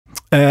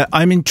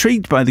I'm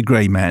intrigued by The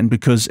Grey Man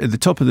because at the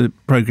top of the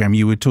programme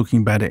you were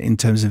talking about it in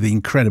terms of the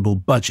incredible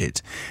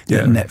budget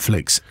that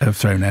Netflix have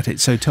thrown at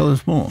it. So tell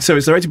us more. So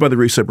it's directed by the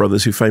Russo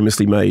brothers, who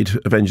famously made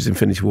Avengers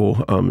Infinity War,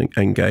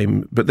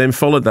 Endgame, but then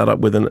followed that up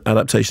with an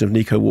adaptation of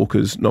Nico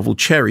Walker's novel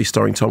Cherry,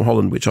 starring Tom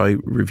Holland, which I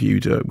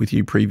reviewed with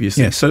you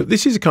previously. Yes. So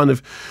this is a kind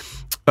of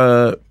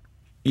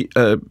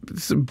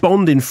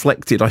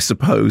Bond-inflected, I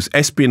suppose,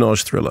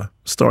 espionage thriller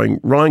starring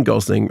Ryan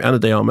Gosling, Ana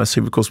de Armas,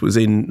 who of course was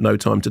in No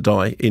Time to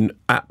Die in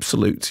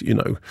absolute,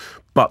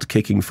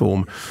 butt-kicking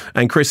form,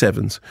 and Chris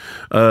Evans.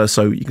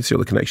 So you can see all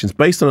the connections.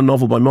 Based on a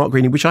novel by Mark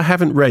Greaney, which I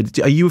haven't read.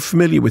 Are you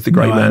familiar with the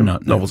Grey Man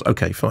novels? No.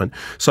 Okay, fine.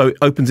 So it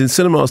opens in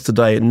cinemas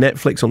today and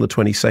Netflix on the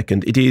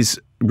 22nd. It is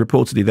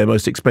reportedly their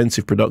most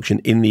expensive production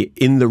in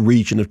the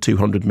region of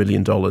 $200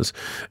 million,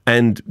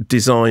 and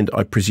designed,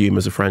 I presume,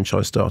 as a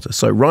franchise starter.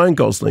 So Ryan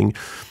Gosling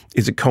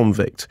is a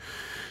convict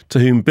to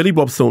whom Billy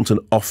Bob Thornton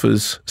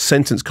offers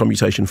sentence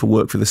commutation for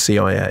work for the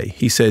CIA.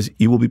 He says,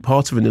 "You will be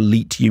part of an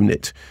elite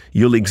unit.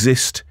 You'll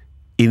exist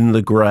in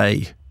the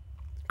grey."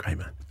 Grey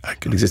man.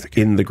 You'll exist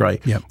in the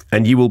grey. Yep.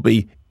 And you will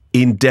be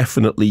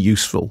indefinitely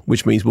useful,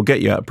 which means we'll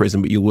get you out of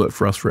prison, but you'll work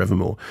for us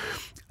forevermore.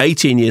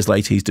 18 years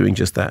later, he's doing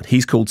just that.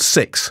 He's called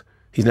Six.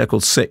 He's now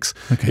called Six.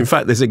 Okay. In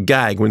fact, there's a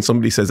gag when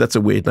somebody says, "That's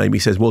a weird name." He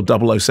says, "Well,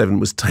 007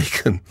 was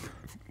taken."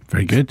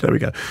 Very good. There we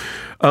go.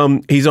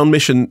 He's on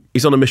mission.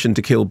 He's on a mission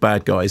to kill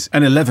bad guys.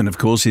 And 11, of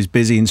course, is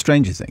busy in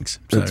Stranger Things.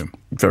 So That's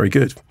very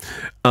good.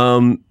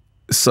 Or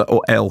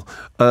L.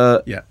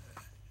 yeah.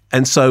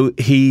 And so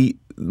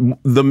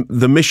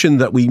the mission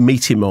that we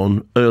meet him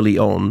on early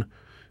on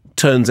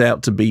turns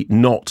out to be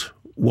not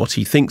what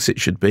he thinks it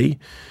should be.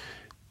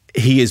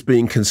 He is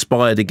being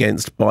conspired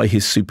against by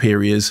his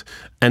superiors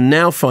and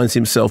now finds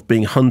himself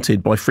being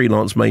hunted by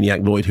freelance maniac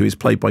Lloyd, who is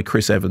played by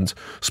Chris Evans,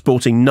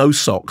 sporting no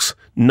socks,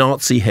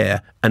 Nazi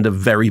hair and a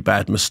very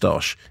bad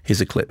moustache. Here's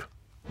a clip.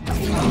 Aw,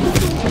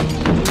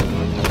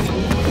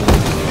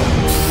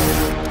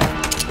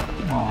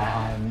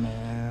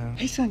 man.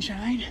 Hey,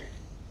 Sunshine.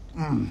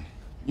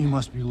 You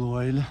must be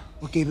Lloyd.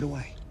 What gave it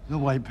away? The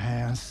white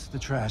pants, the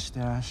trash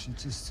stash.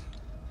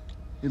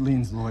 It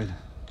leans Lloyd.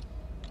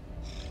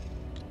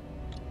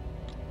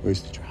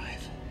 Where's the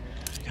drive?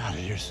 Got it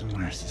here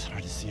somewhere. It's just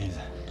hard to see.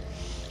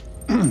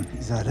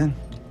 Is that it?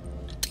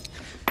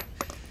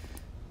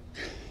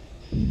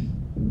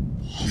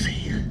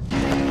 Ballsy.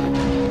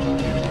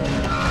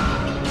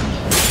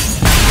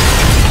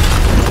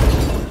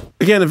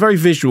 Again, a very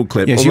visual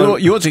clip. Yes, you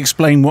ought to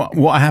explain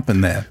what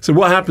happened there. So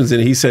what happens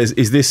he says,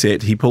 "Is this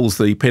it?" He pulls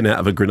the pin out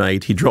of a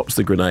grenade, he drops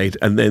the grenade,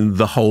 and then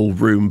the whole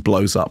room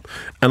blows up.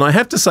 And I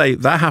have to say,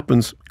 that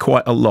happens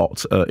quite a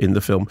lot in the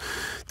film.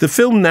 The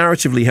film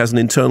narratively has an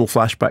internal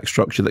flashback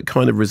structure that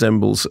kind of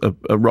resembles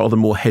a rather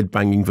more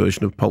head-banging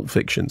version of Pulp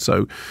Fiction.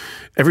 So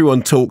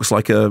everyone talks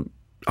like a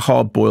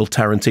hard-boiled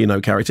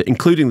Tarantino character,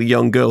 including the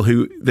young girl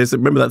who,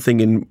 remember that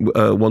thing in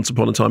Once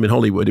Upon a Time in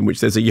Hollywood in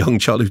which there's a young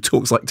child who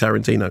talks like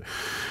Tarantino.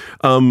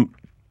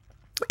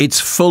 It's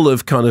full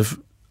of kind of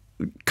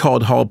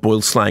cod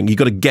hard-boiled slang. You've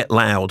got to get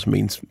loud,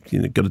 means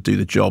got to do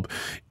the job.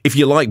 If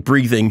you like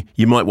breathing,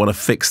 you might want to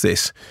fix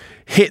this.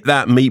 Hit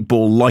that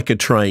meatball like a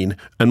train.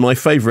 And my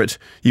favourite,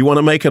 you want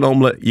to make an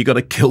omelette, you got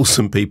to kill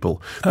some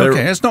people.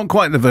 Okay, it's not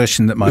quite the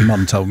version that my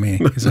mum told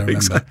me, as I remember.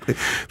 Exactly.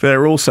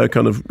 There are also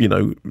kind of,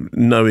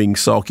 knowing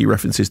sarky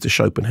references to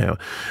Schopenhauer.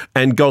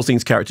 And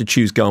Gosling's character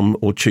chews gum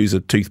or chews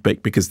a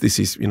toothpick because this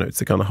is, it's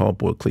the kind of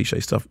hard-boiled cliche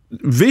stuff.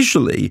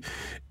 Visually,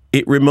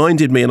 it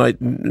reminded me, and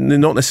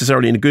not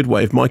necessarily in a good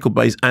way, of Michael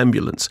Bay's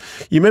Ambulance.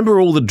 You remember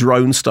all the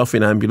drone stuff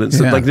in Ambulance?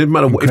 Yeah, it didn't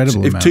matter if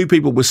amount. two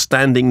people were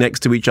standing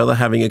next to each other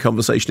having a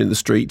conversation in the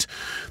street.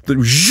 We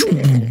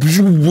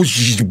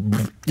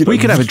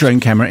could have a drone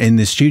camera in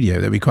this studio.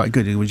 That'd be quite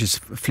good. It would just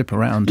flip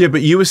around. Yeah,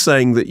 but you were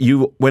saying that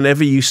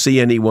whenever you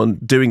see anyone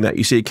doing that,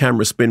 you see a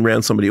camera spin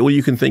around somebody, all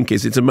you can think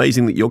is, it's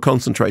amazing that you're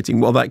concentrating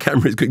while that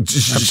camera is going.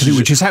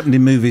 Absolutely, which has happened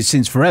in movies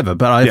since forever,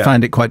 but I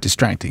find it quite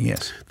distracting,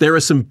 yes. There are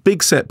some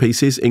big set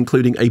pieces,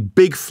 including a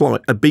big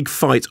fight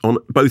on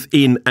both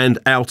in and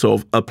out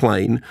of a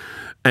plane,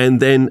 and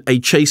then a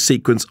chase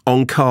sequence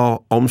on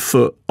car, on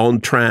foot, on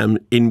tram,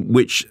 in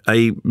which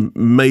a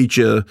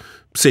major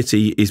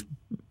city is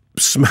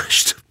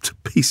smashed to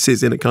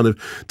pieces in a kind of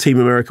Team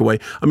America way.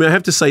 I mean, I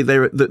have to say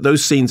that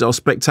those scenes are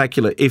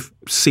spectacular, if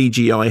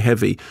CGI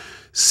heavy.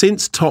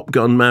 Since Top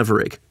Gun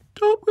Maverick,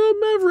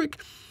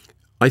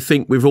 I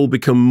think we've all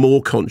become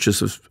more conscious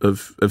of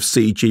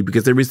CG,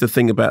 because there is the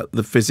thing about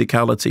the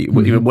physicality.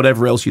 Mm-hmm.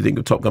 Whatever else you think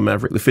of Top Gun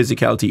Maverick, the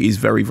physicality is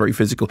very, very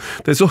physical.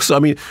 There's also,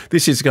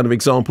 this is a kind of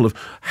example of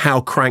how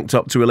cranked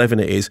up to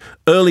 11 it is.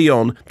 Early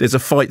on, there's a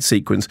fight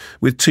sequence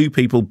with two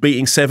people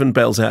beating 7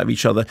 bells out of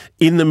each other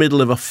in the middle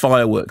of a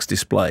fireworks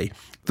display.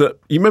 You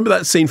remember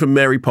that scene from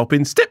Mary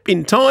Poppins? Step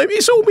in time,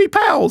 it's all me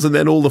pals, and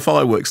then all the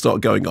fireworks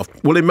start going off.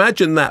 Well,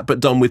 imagine that, but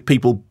done with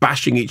people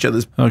bashing each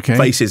other's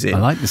faces in. I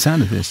like the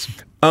sound of this.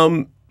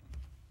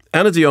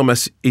 Ana de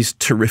Armas is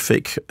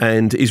terrific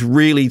and is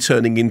really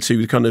turning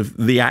into kind of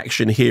the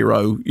action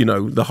hero,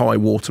 the high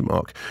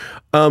watermark.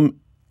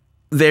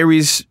 There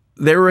is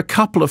there are a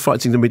couple of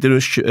fight scenes, and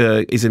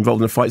Medusa is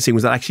involved in a fight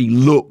sequence that actually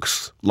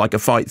looks like a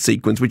fight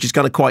sequence, which is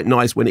kind of quite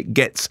nice when it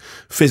gets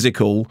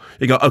physical.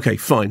 You go, okay,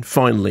 fine,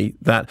 finally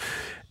that.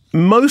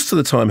 Most of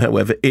the time,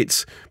 however,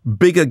 it's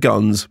bigger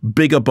guns,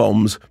 bigger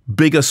bombs,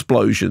 big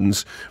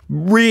explosions,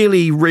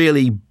 really,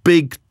 really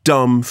big,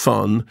 dumb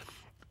fun,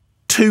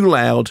 too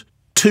loud,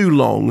 too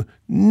long,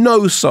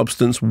 no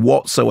substance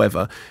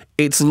whatsoever.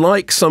 It's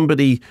like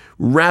somebody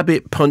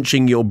rabbit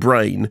punching your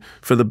brain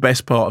for the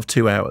best part of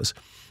 2 hours.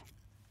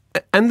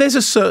 And there's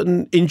a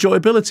certain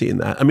enjoyability in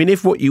that. I mean,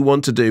 if what you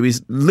want to do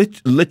is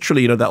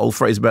literally, that old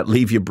phrase about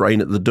leave your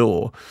brain at the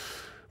door,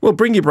 well,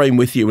 bring your brain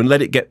with you and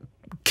let it get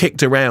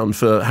kicked around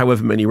for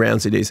however many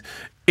rounds it is.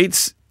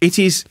 It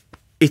is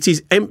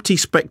empty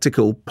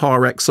spectacle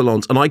par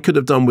excellence, and I could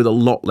have done with a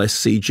lot less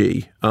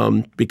CG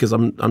because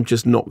I'm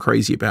just not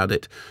crazy about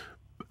it.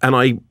 And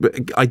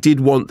I did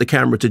want the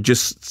camera to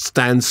just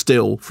stand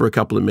still for a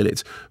couple of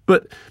minutes,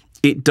 but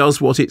it does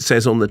what it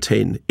says on the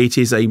tin. It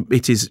is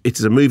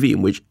a movie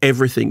in which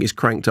everything is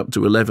cranked up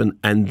to 11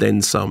 and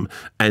then some,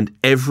 and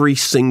every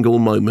single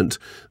moment,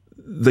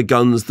 the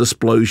guns, the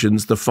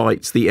explosions, the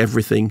fights, the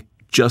everything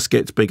just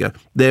gets bigger.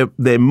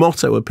 Their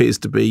motto appears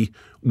to be,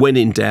 when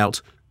in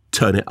doubt,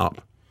 turn it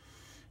up.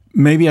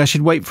 Maybe I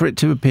should wait for it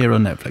to appear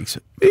on Netflix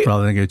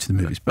rather than go to the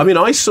movies. I mean,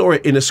 I saw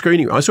it in a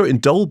screening. I saw it in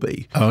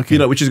Dolby,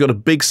 which has got a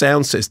big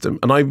sound system.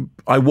 And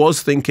I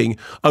was thinking,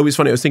 it's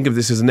funny, I was thinking of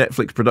this as a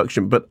Netflix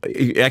production, but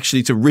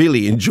actually to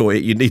really enjoy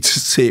it, you need to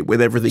see it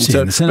with everything.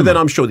 But then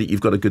I'm sure that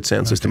you've got a good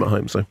sound system at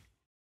home. So.